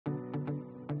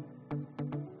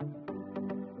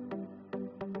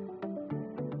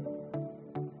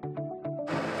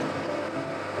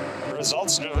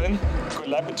results-driven,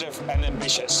 collaborative and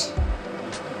ambitious.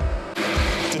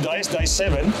 Today is day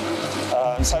 7,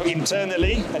 so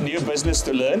internally a new business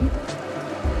to learn,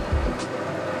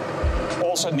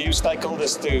 also new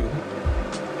stakeholders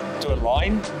to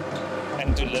align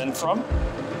and to learn from,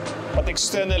 but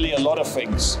externally a lot of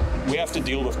things. We have to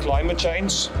deal with climate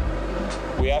change,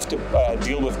 we have to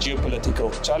deal with geopolitical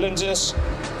challenges,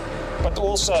 but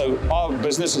also our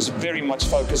business is very much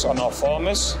focused on our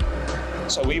farmers,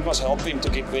 so we must help them to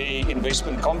get their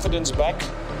investment confidence back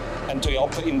and to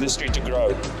help the industry to grow.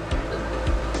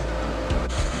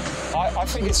 I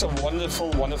think it's a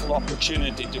wonderful, wonderful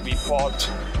opportunity to be part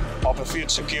of the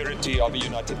food security of the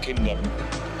United Kingdom.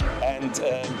 And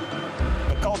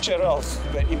the culture of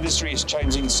the industry is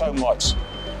changing so much.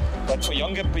 But for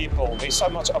younger people, there's so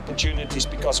much opportunities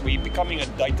because we're becoming a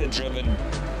data-driven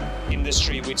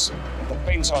industry which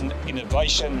depends on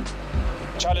innovation,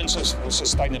 challenges for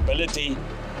sustainability,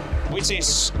 which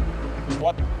is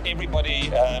what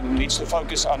everybody needs to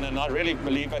focus on, and I really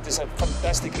believe that it's a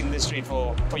fantastic industry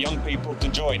for young people to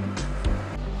join.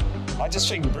 I just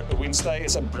think Wynnstay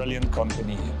is a brilliant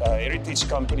company, a heritage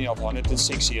company of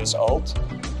 106 years old,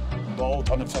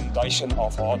 built on a foundation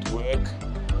of hard work,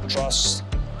 trust,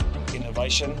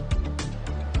 innovation,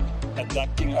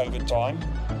 adapting over time.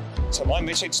 So my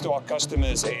message to our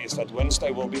customers is that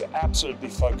Wynnstay will be absolutely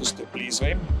focused to please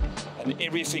them, and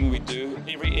everything we do,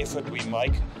 every effort we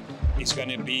make is going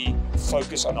to be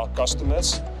focused on our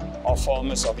customers, our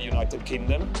farmers of the United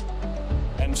Kingdom.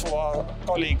 And for our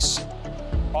colleagues,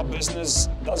 our business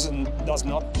does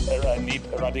not need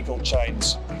a radical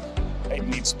change. It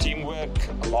needs teamwork,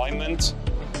 alignment,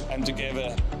 and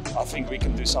together I think we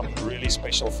can do some really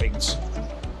special things.